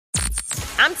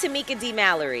I'm Tamika D.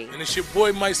 Mallory. And it's your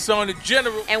boy, my son, the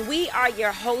General. And we are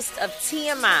your hosts of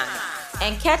TMI.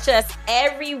 And catch us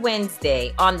every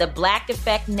Wednesday on the Black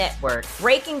Effect Network,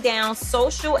 breaking down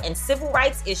social and civil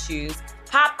rights issues,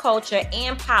 pop culture,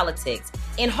 and politics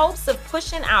in hopes of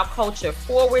pushing our culture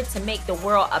forward to make the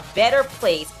world a better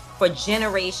place for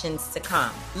generations to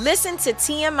come. Listen to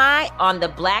TMI on the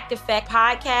Black Effect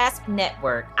Podcast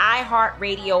Network,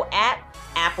 iHeartRadio app,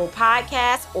 Apple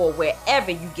Podcasts, or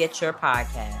wherever you get your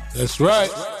podcasts. That's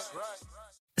right.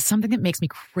 Something that makes me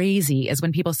crazy is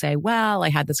when people say, well, I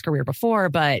had this career before,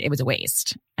 but it was a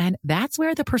waste. And that's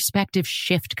where the perspective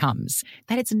shift comes,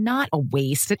 that it's not a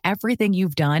waste, that everything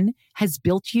you've done has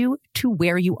built you to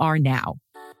where you are now.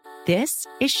 This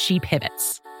is She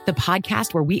Pivots, the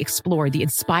podcast where we explore the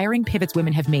inspiring pivots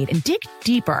women have made and dig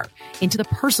deeper into the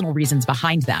personal reasons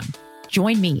behind them.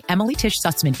 Join me, Emily Tish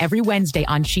Sussman, every Wednesday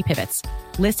on She Pivots.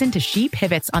 Listen to She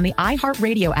Pivots on the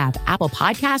iHeartRadio app, Apple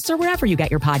Podcasts, or wherever you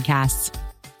get your podcasts.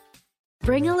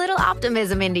 Bring a little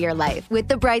optimism into your life with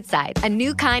The Bright Side, a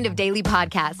new kind of daily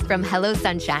podcast from Hello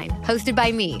Sunshine, hosted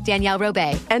by me, Danielle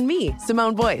Robay. And me,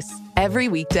 Simone Boyce. Every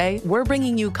weekday, we're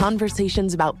bringing you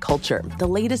conversations about culture, the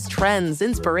latest trends,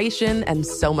 inspiration, and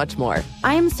so much more.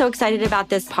 I am so excited about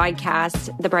this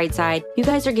podcast, The Bright Side. You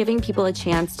guys are giving people a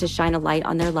chance to shine a light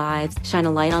on their lives, shine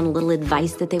a light on a little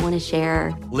advice that they want to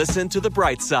share. Listen to The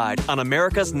Bright Side on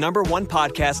America's #1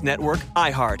 podcast network,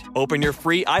 iHeart. Open your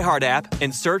free iHeart app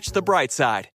and search The Bright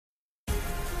Side.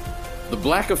 The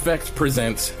Black Effect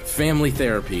presents Family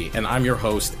Therapy, and I'm your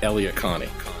host, Elliot Connie.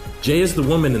 Jay is the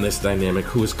woman in this dynamic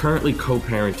who is currently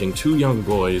co-parenting 2 young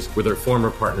boys with her former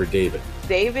partner, David.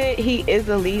 David, he is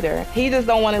a leader. He just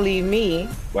don't want to leave me.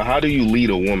 But how do you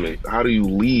lead a woman? How do you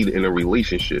lead in a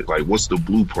relationship? Like, what's the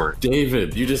blueprint?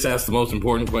 David, you just asked the most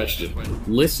important question.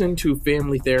 Listen to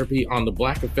Family Therapy on the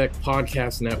Black Effect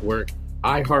Podcast Network,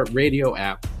 iHeartRadio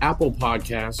app, Apple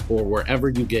Podcasts, or wherever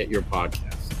you get your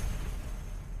podcasts.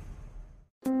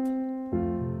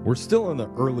 We're still in the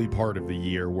early part of the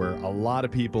year where a lot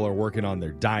of people are working on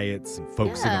their diets and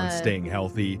focusing on staying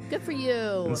healthy. Good for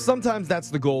you. And sometimes that's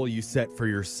the goal you set for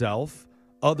yourself.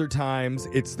 Other times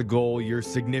it's the goal your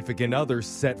significant other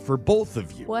set for both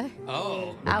of you. What?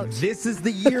 Oh. Ouch. This is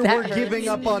the year we're giving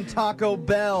up on Taco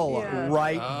Bell. Yeah.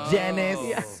 Right,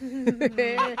 Dennis?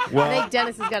 Yeah. Well, I think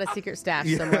Dennis has got a secret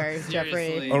stash somewhere,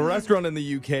 Jeffrey. A restaurant in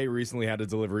the UK recently had a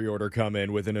delivery order come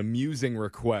in with an amusing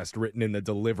request written in the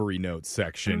delivery notes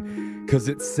section because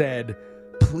it said,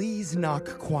 "Please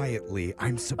knock quietly.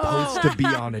 I'm supposed to be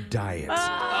on a diet."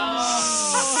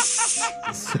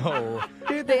 So,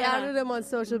 dude, they added him on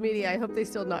social media. I hope they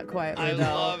still knock quietly. I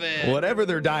love it. Whatever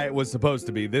their diet was supposed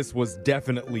to be, this was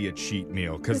definitely a cheat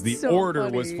meal because the order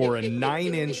was for a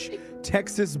 9-inch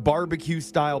Texas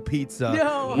barbecue-style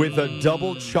pizza with a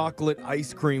double chocolate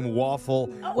ice cream waffle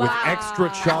with extra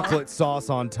chocolate sauce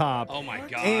on top. Oh, my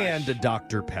gosh. And a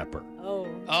Dr. Pepper.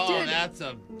 Oh, that's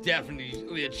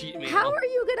definitely a cheat meal. How are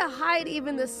you going to hide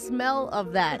even the smell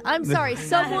of that? I'm sorry,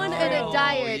 someone in a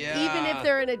diet, even if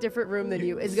they're in a different room than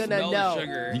you, is going to know.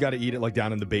 You got to eat it like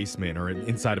down in the basement or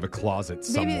inside of a closet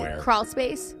somewhere. Maybe crawl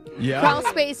space? Yeah. Crawl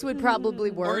space would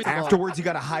probably work. Afterwards, you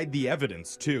got to hide the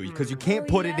evidence, too, because you can't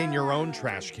put it in your own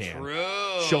trash can. True.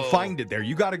 She'll find it there.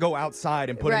 You got to go outside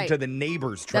and put it into the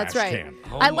neighbor's trash can.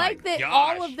 I like that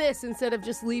all of this, instead of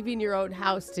just leaving your own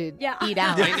house to eat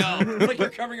out. I know. It's like you're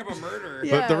covering up a murder.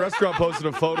 But the restaurant posted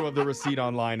a photo of the receipt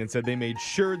online and said they made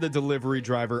sure the delivery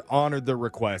driver honored the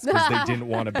request because they didn't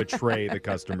want to betray the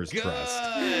customer's trust.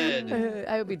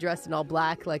 I would be dressed in all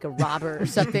black like a robber or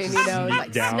something,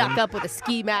 like snuck up with a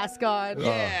ski mask on.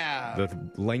 The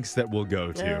lengths that we'll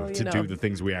go to do the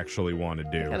things we actually want to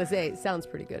do. I gotta say, it sounds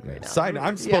pretty good right now. Side,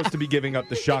 I'm supposed to be giving up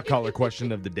the shot collar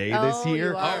question of the day this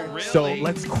year. Oh, really? So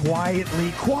let's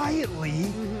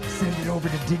quietly send it over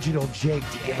to Digital Jake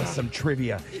to give us some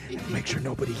trivia and make sure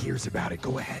nobody hears about it.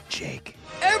 Go ahead, Jake.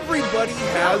 Everybody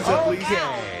has at least...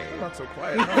 Not so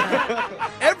quiet.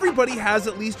 Everybody has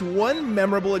at least one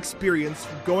memorable experience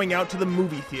going out to the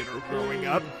movie theater growing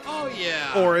up. Oh,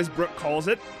 yeah. Or as Brooke calls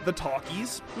it, the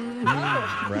talkies.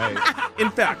 Right.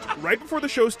 In fact, right before the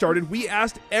show started, we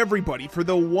asked everybody for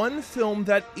the one film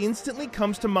that instantly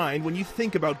comes to mind when you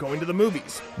think about going to the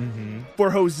movies.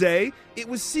 For Jose, it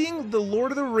was seeing The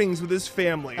Lord of the Rings with his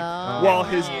family, while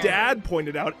his dad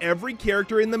pointed out every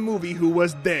character in the movie who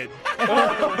was dead.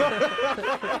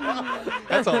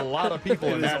 That's a lot of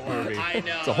people in that movie. I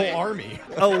know. It's a whole army.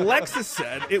 Alexis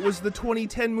said it was the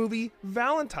 2010 movie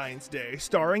Valentine's Day,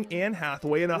 starring Anne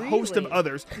Hathaway and a host of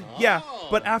others. Yeah,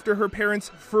 but after her parents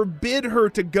forbid her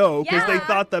to go because they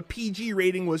thought the PG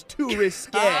rating was too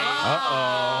risque.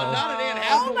 Not an Anne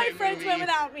Hathaway All my friends went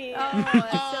without me. Oh,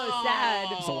 that's so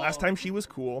sad. last time she was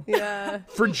cool. Yeah.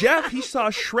 For Jeff, he saw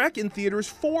Shrek in theaters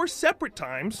 4 separate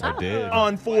times. I did.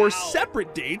 On 4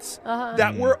 separate dates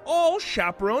that were all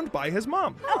chaperoned by his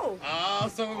mom.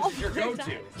 So it was your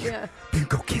go-to. Yeah.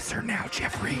 Go kiss her now,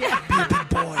 Jeffrey. Be a big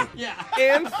boy. Yeah.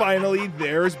 And finally,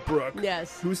 there's Brooke.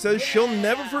 Yes. Who says she'll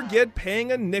never forget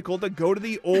paying a nickel to go to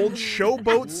the old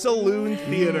Showboat Saloon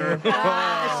Theater.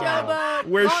 Showboat.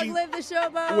 Long live the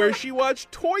Showboat. Where she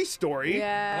watched Toy Story,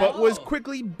 but was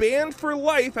quickly banned for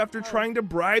life after trying to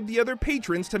bribe the other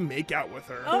patrons to make out with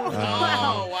her. Oh,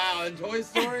 wow. And Toy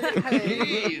Story?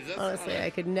 Jeez. Honestly, I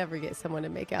could never get someone to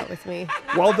make out with me.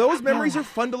 While those memories are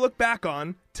fun to look back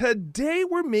on, today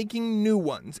we're making new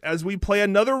ones as we play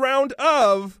another round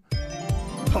of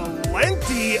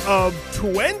Plenty of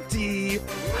 20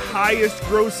 Highest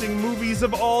Grossing Movies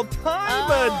of All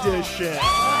Time Edition.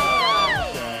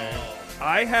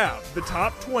 I have the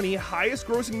top 20 highest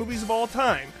grossing movies of all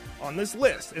time on this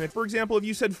list. And if, for example, if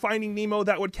you said Finding Nemo,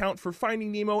 that would count for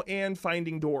Finding Nemo and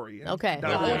Finding Dory. Okay.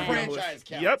 That would The be whole on the franchise list.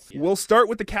 counts. Yep. We'll start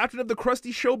with the captain of the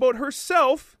Krusty Showboat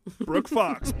herself, Brooke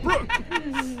Fox. Brooke,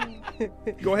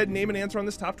 go ahead and name an answer on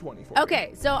this top 20 for me.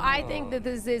 Okay, so I think that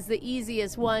this is the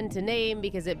easiest one to name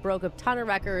because it broke a ton of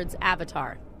records.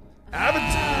 Avatar.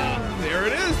 Avatar. There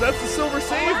it is. That's the silver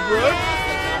save, Brooke.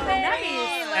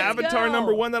 Avatar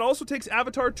number 1. That also takes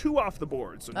Avatar 2 off the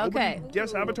board. So nobody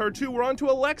guess Avatar 2. We're on to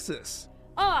Alexis.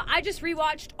 I just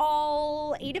rewatched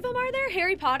all 8 of them, are there?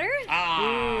 Harry Potter?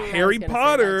 Harry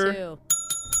Potter.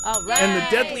 All right. And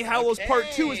The Deathly Hallows Part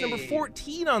 2 is number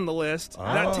 14 on the list.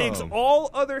 That takes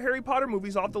all other Harry Potter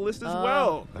movies off the list as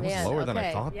well. That was lower than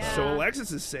I thought. So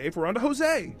Alexis is safe. We're on to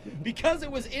Jose. Because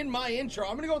it was in my intro,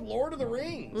 I'm going to go with Lord of the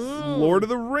Rings. Lord of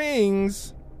the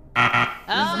Rings is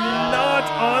not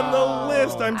on the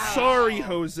list. I'm sorry,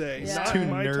 Jose. It's Not too in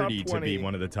my top nerdy to 20. be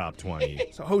one of the top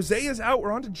 20. So Jose is out.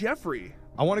 We're on to Jeffrey.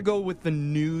 I want to go with the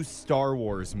new Star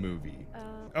Wars movie.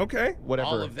 Okay. Whatever.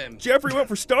 All of them. Jeffrey went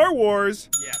for Star Wars.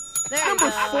 Yes. It's number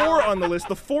 4 on the list.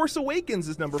 The Force Awakens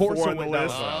is number 4 on the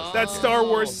list. That's Star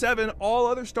Wars 7. All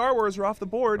other Star Wars are off the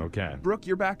board. Okay. Brooke,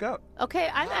 you're back up. Okay,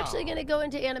 I'm actually going to go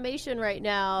into animation right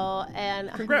now.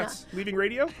 And Congrats. Leaving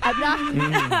radio? I'm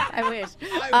not. I wish.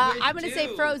 I'm going to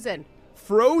say Frozen.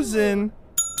 Frozen.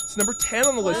 It's number 10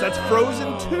 on the list. That's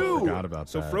Frozen 2. Forgot about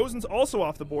so that. Frozen's also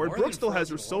off the board. More Brooke than still has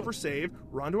her Frozen silver save.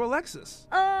 We're on to Alexis.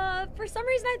 For some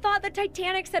reason I thought that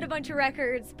Titanic set a bunch of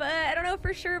records, but I don't know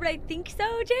for sure, but I think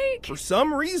so, Jake. For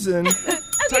some reason,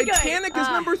 Titanic is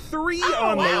number 3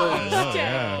 on the list.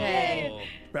 Yay.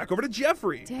 Back over to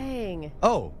Jeffrey. Dang.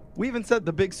 Oh, we even said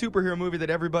the big superhero movie that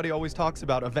everybody always talks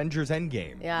about, Avengers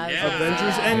Endgame. Yeah.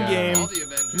 Avengers Endgame. All the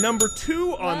Avengers. Number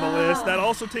 2 on the list. That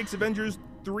also takes Avengers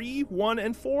 3, 1,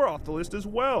 and 4 off the list as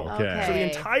well. Okay. So the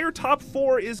entire top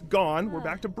 4 is gone. We're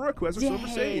back to Brooke, who has her silver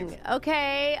save.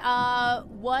 Okay.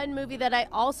 One movie that I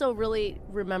also really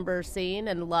remember seeing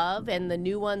and love, and the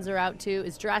new ones are out too,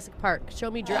 is Jurassic Park.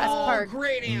 Show me Jurassic Park.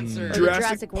 Great answer. Or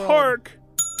Jurassic World. Park.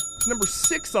 It's number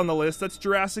 6 on the list. That's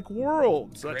Jurassic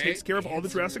World. So that Great takes care of all the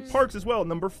answers. Jurassic Parks as well.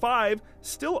 Number 5,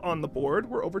 still on the board.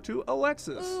 We're over to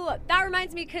Alexis. Ooh, that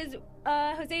reminds me because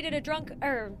Jose did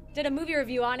a movie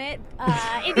review on it.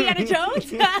 Indiana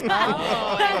Jones.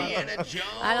 Indiana Jones.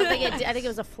 I don't think it. I think it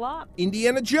was a flop.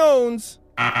 Indiana Jones.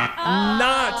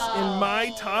 Not in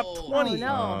my top 20. Oh,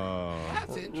 no.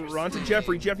 That's interesting. We're on to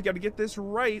Jeffrey. Jeff, you got to get this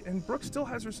right, and Brooke still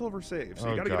has her silver save, so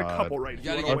you Oh, got to get a God. couple right. You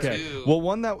gotta if you wanna get win. two. Well,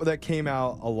 one that came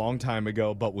out a long time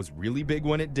ago, but was really big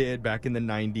when it did back in the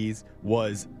 90s,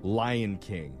 was Lion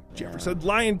King. Jeffrey said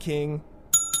Lion King.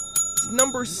 It's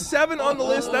number 7 on the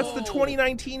list. That's the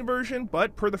 2019 version,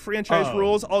 but per the franchise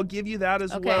rules, I'll give you that as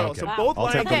well. Okay. So both I'll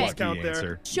Lion take the Kings lucky count there.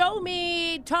 answer. Show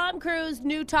me Tom Cruise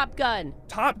new Top Gun.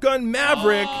 Top Gun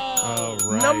Maverick, Oh,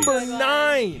 right. number You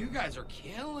 9. guys are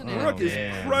killing it. Brooke is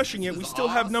man. crushing it. This We is still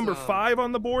have number awesome. 5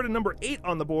 on the board and number 8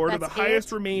 on the board are the That's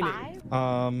highest it? remaining.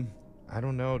 5? I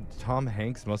don't know. Tom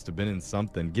Hanks must have been in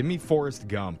something. Give me Forrest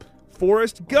Gump.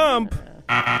 Forrest Gump,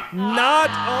 not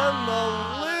on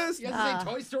the list. You guys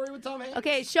say Toy Story with Tom Hanks?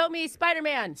 Okay, show me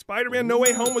Spider-Man. Spider-Man No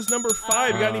Way Home was number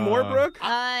 5. You got any more, Brooke?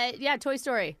 Yeah, Toy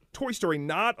Story. Toy Story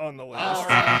not on the list. All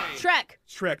right. Shrek.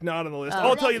 Shrek not on the list. Oh.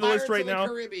 I'll tell you the Pirates list right of the now.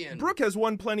 Caribbean. Brooke has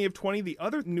won plenty of 20. The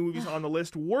other new movies on the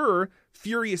list were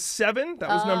Furious 7. That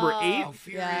was number 8. Oh,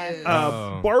 Furious.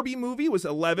 Barbie movie was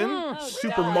 11.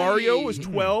 Super Mario was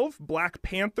 12. Black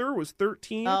Panther was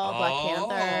 13. Oh, Black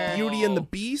Panther. Beauty and the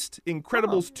Beast,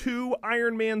 Incredibles 2,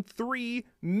 Iron Man 3,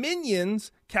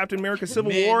 Minions, Captain America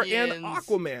Civil War, and Minions.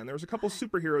 Aquaman. There was a couple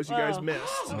superheroes you guys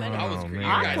missed. That was great. You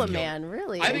man. guys killed it. Aquaman,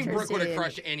 really I think Brooke would have interesting.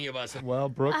 crushed any of us. Well,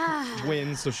 Brooke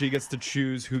wins, so she gets to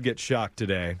choose who gets shocked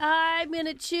today. I'm going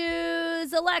to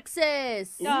choose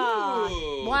Alexis.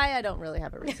 Why? I don't really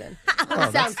have a reason.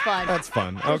 Sounds fun. That's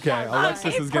fun. Okay,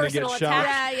 Alexis is going to get shocked.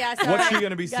 Yeah. Sorry. What's she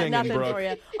going to be singing, Brooke? For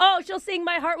you. Oh, she'll sing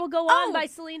My Heart Will Go On by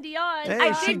Celine Dion.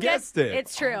 Hey, she guessed it.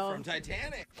 It's true. From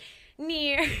Titanic.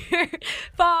 Near,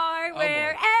 far,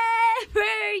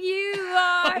 wherever you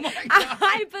are,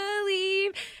 I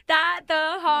believe that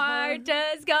the heart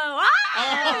does go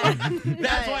on.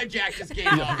 That's why Jack just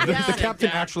came off. The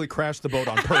captain actually crashed the boat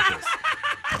on purpose.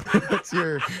 That's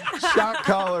your shock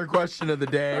collar question of the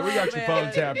day. We got your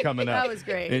phone tab coming up. That was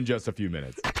great. In just a few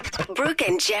minutes. Brooke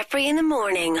and Jeffrey in the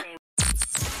morning.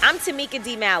 I'm Tamika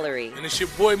D. Mallory. And it's your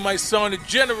boy, my son, the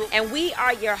General. And we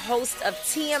are your hosts of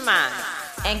TMI.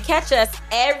 And catch us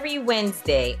every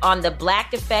Wednesday on the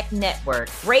Black Effect Network,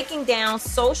 breaking down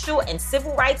social and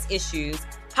civil rights issues,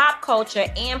 pop culture,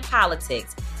 and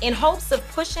politics in hopes of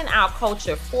pushing our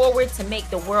culture forward to make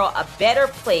the world a better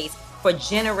place for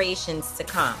generations to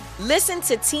come. Listen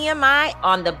to TMI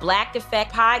on the Black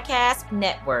Effect Podcast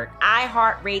Network,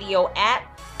 iHeartRadio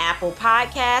app, Apple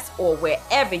Podcasts, or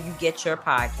wherever you get your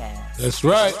podcasts. That's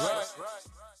right.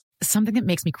 Something that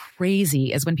makes me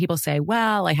crazy is when people say,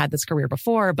 well, I had this career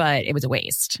before, but it was a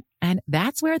waste. And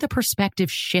that's where the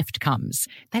perspective shift comes,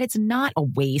 that it's not a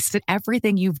waste, that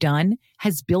everything you've done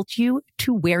has built you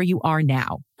to where you are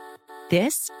now.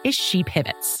 This is She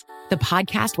Pivots, the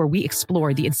podcast where we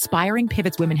explore the inspiring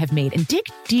pivots women have made and dig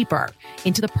deeper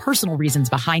into the personal reasons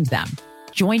behind them.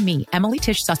 Join me, Emily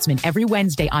Tish Sussman, every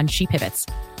Wednesday on She Pivots.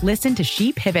 Listen to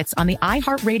She Pivots on the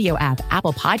iHeartRadio app,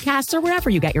 Apple Podcasts, or wherever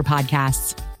you get your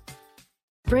podcasts.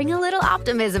 Bring a little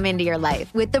optimism into your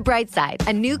life with The Bright Side,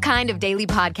 a new kind of daily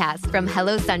podcast from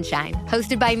Hello Sunshine,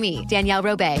 hosted by me, Danielle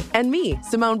Robay. And me,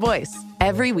 Simone Boyce.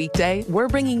 Every weekday, we're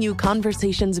bringing you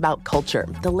conversations about culture,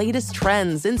 the latest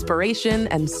trends, inspiration,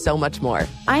 and so much more.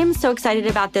 I am so excited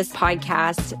about this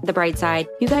podcast, The Bright Side.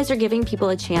 You guys are giving people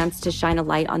a chance to shine a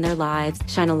light on their lives,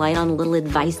 shine a light on a little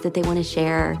advice that they want to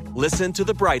share. Listen to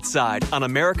The Bright Side on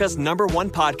America's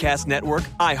 #1 podcast network,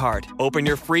 iHeart. Open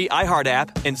your free iHeart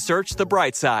app and search The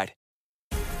Bright Side.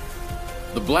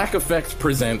 The Black Effect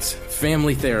presents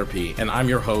Family Therapy, and I'm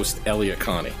your host, Elliot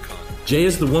Connie. Jay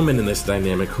is the woman in this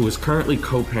dynamic who is currently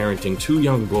co-parenting 2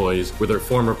 young boys with her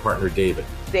former partner, David.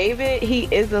 David, he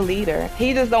is a leader.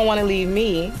 He just don't want to leave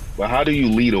me. But how do you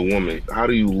lead a woman? How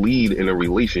do you lead in a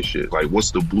relationship? Like,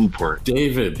 what's the blueprint?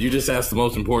 David, you just asked the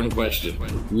most important question.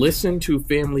 Listen to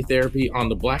Family Therapy on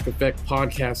the Black Effect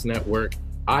Podcast Network,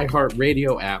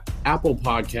 iHeartRadio app, Apple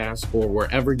Podcasts, or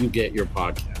wherever you get your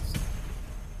podcasts.